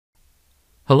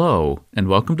Hello, and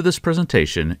welcome to this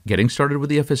presentation, Getting Started with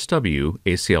the FSW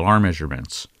ACLR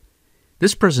Measurements.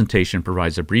 This presentation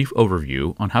provides a brief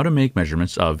overview on how to make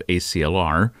measurements of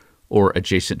ACLR, or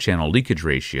Adjacent Channel Leakage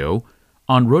Ratio,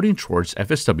 on Rohde Schwarz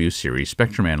FSW series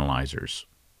spectrum analyzers.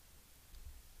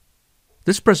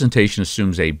 This presentation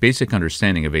assumes a basic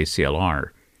understanding of ACLR.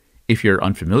 If you're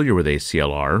unfamiliar with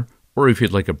ACLR, or if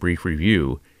you'd like a brief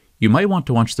review, you might want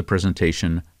to watch the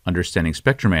presentation Understanding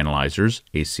Spectrum Analyzers,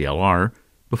 ACLR,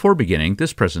 before beginning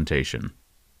this presentation.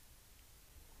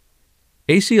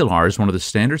 ACLR is one of the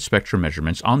standard spectrum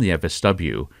measurements on the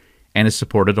FSW and is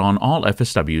supported on all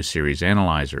FSW series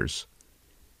analyzers.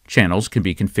 Channels can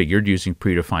be configured using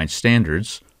predefined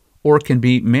standards or can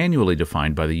be manually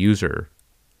defined by the user.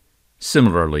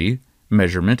 Similarly,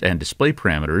 measurement and display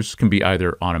parameters can be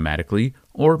either automatically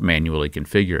or manually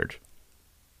configured.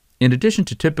 In addition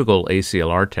to typical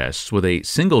ACLR tests with a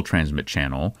single transmit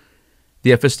channel,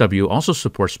 the FSW also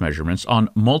supports measurements on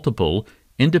multiple,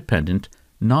 independent,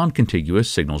 non-contiguous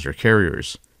signals or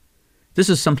carriers. This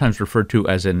is sometimes referred to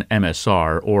as an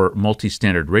MSR, or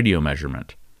multi-standard radio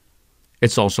measurement.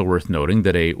 It's also worth noting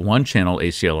that a one-channel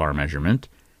ACLR measurement,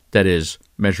 that is,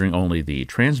 measuring only the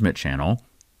transmit channel,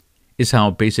 is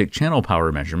how basic channel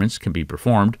power measurements can be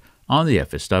performed on the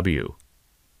FSW.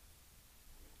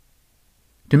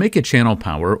 To make a channel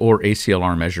power or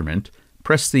ACLR measurement,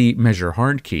 press the Measure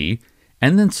Hard key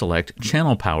and then select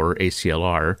Channel Power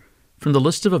ACLR from the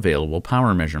list of available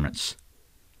power measurements.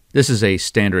 This is a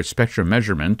standard spectrum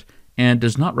measurement and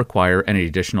does not require any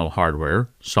additional hardware,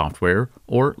 software,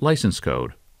 or license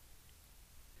code.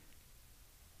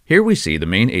 Here we see the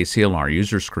main ACLR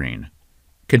user screen.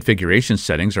 Configuration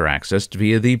settings are accessed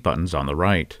via the buttons on the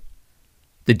right.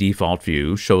 The default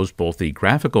view shows both the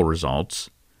graphical results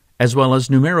as well as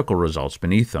numerical results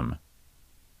beneath them.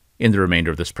 In the remainder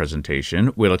of this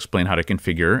presentation, we'll explain how to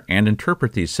configure and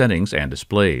interpret these settings and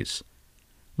displays.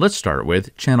 Let's start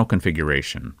with channel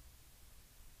configuration.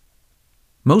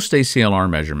 Most ACLR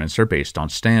measurements are based on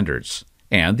standards,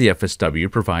 and the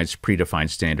FSW provides predefined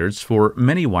standards for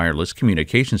many wireless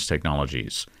communications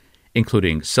technologies,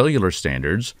 including cellular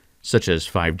standards such as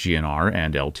 5GNR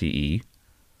and LTE,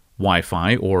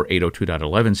 Wi-Fi or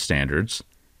 802.11 standards,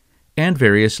 and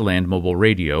various land mobile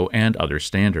radio and other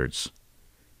standards.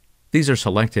 These are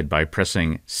selected by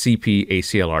pressing CP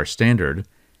ACLR Standard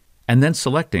and then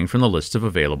selecting from the list of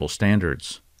available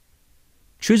standards.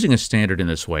 Choosing a standard in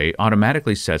this way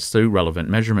automatically sets the relevant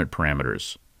measurement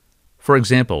parameters. For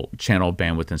example, channel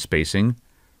bandwidth and spacing,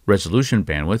 resolution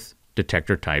bandwidth,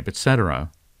 detector type, etc.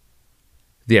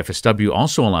 The FSW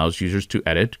also allows users to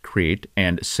edit, create,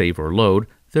 and save or load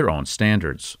their own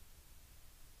standards.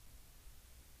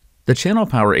 The Channel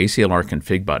Power ACLR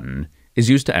Config button is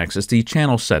used to access the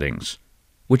channel settings,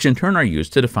 which in turn are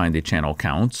used to define the channel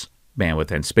counts,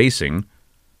 bandwidth, and spacing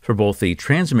for both the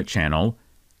transmit channel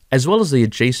as well as the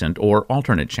adjacent or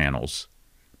alternate channels.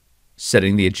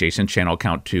 Setting the adjacent channel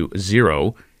count to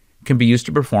 0 can be used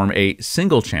to perform a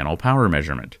single channel power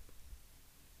measurement.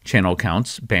 Channel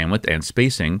counts, bandwidth, and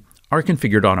spacing are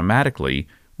configured automatically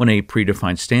when a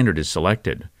predefined standard is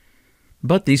selected,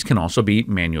 but these can also be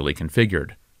manually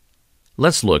configured.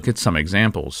 Let's look at some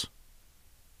examples.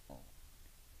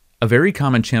 A very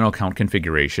common channel count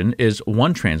configuration is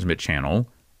one transmit channel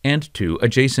and two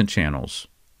adjacent channels.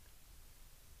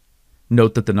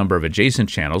 Note that the number of adjacent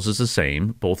channels is the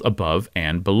same both above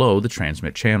and below the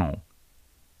transmit channel.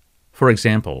 For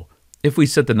example, if we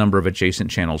set the number of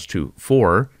adjacent channels to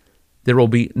 4, there will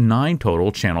be 9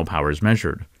 total channel powers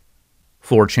measured,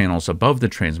 4 channels above the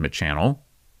transmit channel,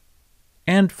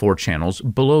 and 4 channels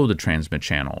below the transmit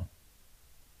channel.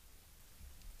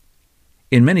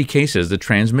 In many cases, the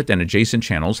transmit and adjacent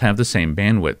channels have the same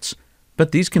bandwidths,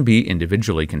 but these can be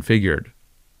individually configured.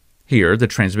 Here, the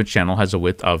transmit channel has a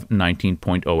width of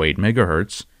 19.08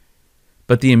 MHz,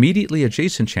 but the immediately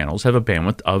adjacent channels have a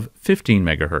bandwidth of 15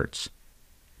 MHz,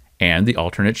 and the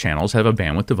alternate channels have a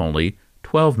bandwidth of only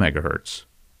 12 MHz.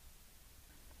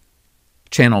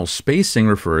 Channel spacing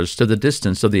refers to the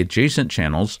distance of the adjacent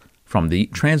channels from the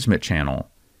transmit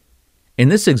channel. In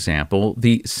this example,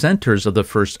 the centers of the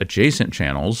first adjacent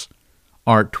channels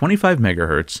are 25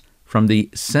 MHz from the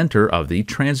center of the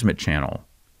transmit channel.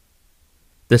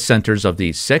 The centers of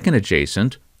the second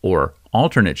adjacent, or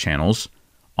alternate channels,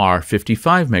 are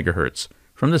 55 MHz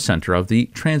from the center of the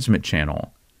transmit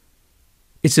channel.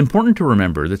 It's important to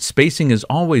remember that spacing is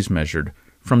always measured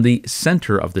from the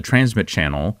center of the transmit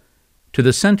channel to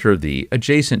the center of the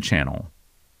adjacent channel.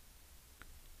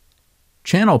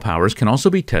 Channel powers can also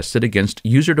be tested against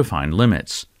user-defined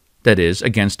limits, that is,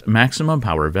 against maximum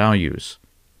power values.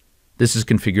 This is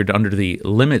configured under the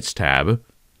Limits tab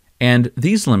and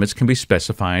these limits can be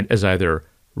specified as either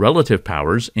relative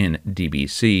powers in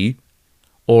dBc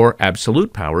or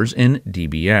absolute powers in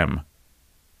dBm.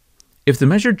 If the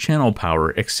measured channel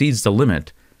power exceeds the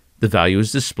limit, the value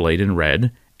is displayed in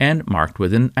red and marked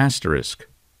with an asterisk.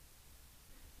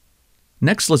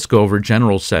 Next, let's go over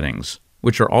General Settings,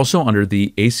 which are also under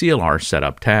the ACLR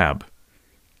Setup tab.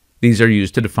 These are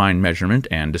used to define measurement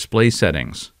and display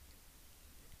settings.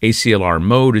 ACLR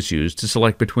Mode is used to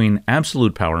select between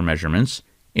absolute power measurements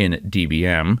in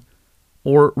dBm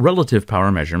or relative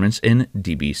power measurements in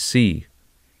dBc.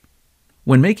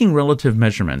 When making relative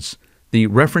measurements, the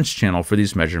reference channel for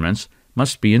these measurements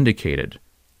must be indicated.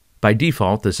 By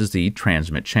default, this is the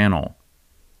transmit channel.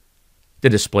 The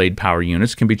displayed power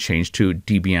units can be changed to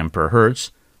dBm per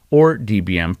hertz or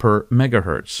dBm per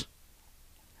megahertz.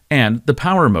 And the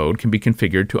power mode can be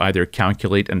configured to either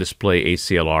calculate and display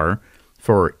ACLR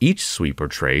for each sweep or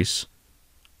trace,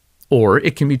 or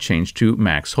it can be changed to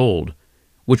max hold,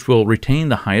 which will retain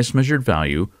the highest measured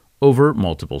value over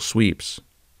multiple sweeps.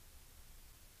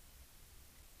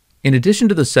 In addition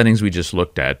to the settings we just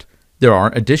looked at, there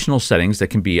are additional settings that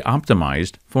can be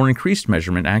optimized for increased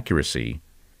measurement accuracy.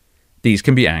 These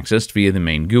can be accessed via the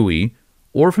main GUI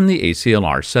or from the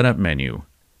ACLR Setup menu.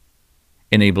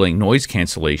 Enabling noise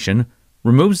cancellation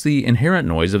removes the inherent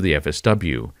noise of the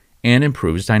FSW and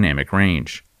improves dynamic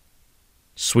range.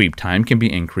 Sweep time can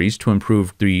be increased to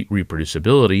improve the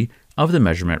reproducibility of the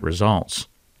measurement results,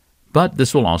 but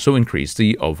this will also increase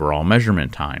the overall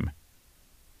measurement time.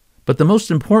 But the most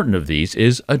important of these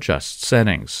is Adjust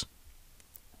Settings.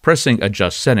 Pressing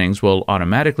Adjust Settings will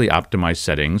automatically optimize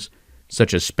settings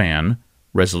such as span,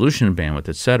 resolution bandwidth,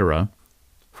 etc.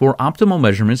 for optimal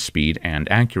measurement speed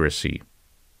and accuracy.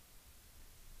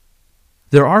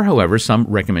 There are, however, some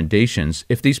recommendations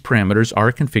if these parameters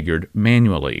are configured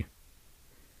manually.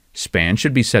 Span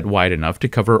should be set wide enough to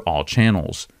cover all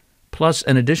channels, plus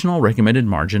an additional recommended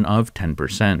margin of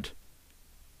 10%.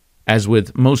 As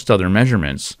with most other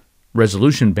measurements,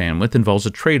 resolution bandwidth involves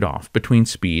a trade-off between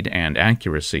speed and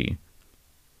accuracy.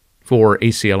 For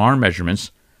ACLR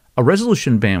measurements, a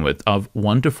resolution bandwidth of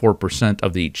 1 to 4%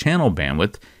 of the channel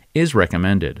bandwidth is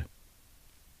recommended.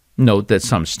 Note that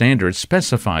some standards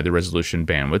specify the resolution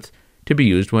bandwidth to be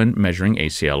used when measuring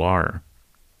ACLR.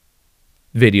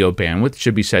 Video bandwidth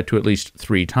should be set to at least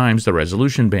 3 times the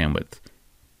resolution bandwidth.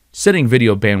 Setting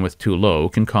video bandwidth too low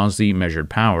can cause the measured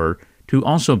power to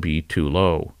also be too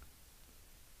low.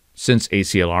 Since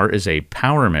ACLR is a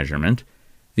power measurement,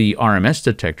 the RMS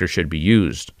detector should be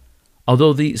used,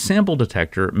 although the sample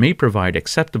detector may provide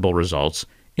acceptable results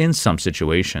in some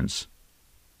situations.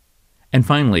 And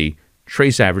finally,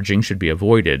 trace averaging should be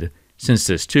avoided, since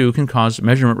this too can cause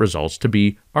measurement results to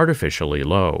be artificially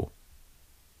low.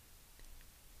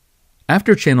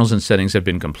 After channels and settings have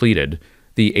been completed,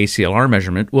 the ACLR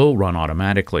measurement will run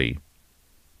automatically.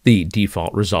 The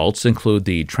default results include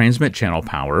the transmit channel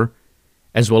power,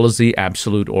 as well as the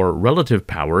absolute or relative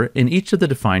power in each of the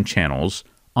defined channels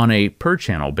on a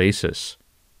per-channel basis.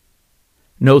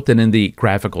 Note that in the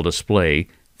graphical display,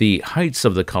 the heights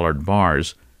of the colored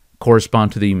bars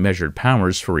correspond to the measured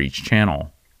powers for each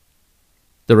channel.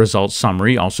 The results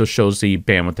summary also shows the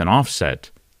bandwidth and offset,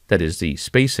 that is, the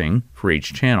spacing for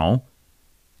each channel,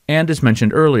 and as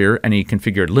mentioned earlier, any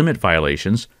configured limit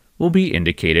violations will be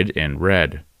indicated in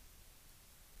red.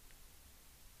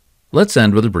 Let's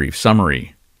end with a brief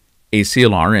summary.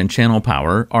 ACLR and channel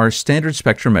power are standard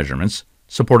spectrum measurements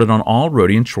supported on all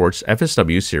Rohde Schwarz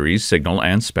FSW series signal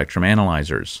and spectrum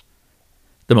analyzers.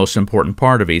 The most important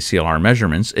part of ACLR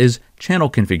measurements is channel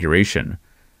configuration,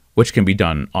 which can be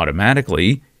done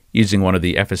automatically using one of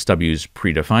the FSW's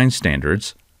predefined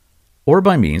standards or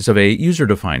by means of a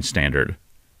user-defined standard.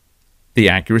 The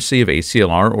accuracy of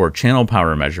ACLR or channel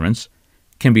power measurements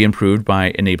can be improved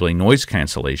by enabling noise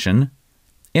cancellation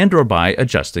and/or by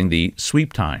adjusting the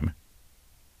sweep time.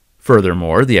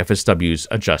 Furthermore, the FSW's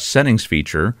Adjust Settings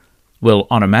feature will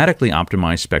automatically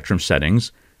optimize spectrum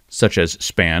settings such as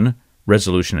span,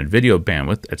 resolution and video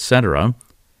bandwidth, etc.,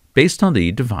 based on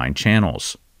the defined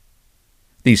channels.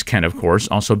 These can, of course,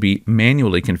 also be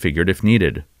manually configured if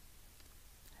needed.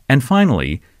 And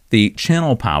finally, the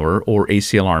channel power or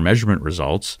ACLR measurement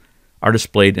results are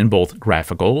displayed in both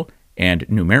graphical and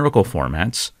numerical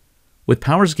formats, with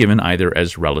powers given either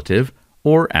as relative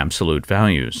or absolute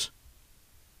values.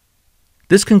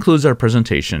 This concludes our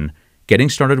presentation, getting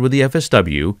started with the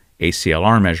FSW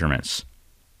ACLR measurements.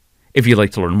 If you'd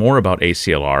like to learn more about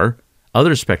ACLR,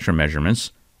 other spectrum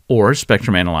measurements, or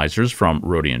spectrum analyzers from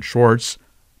Rohde & Schwarz,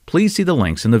 please see the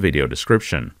links in the video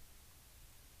description.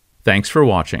 Thanks for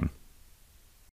watching.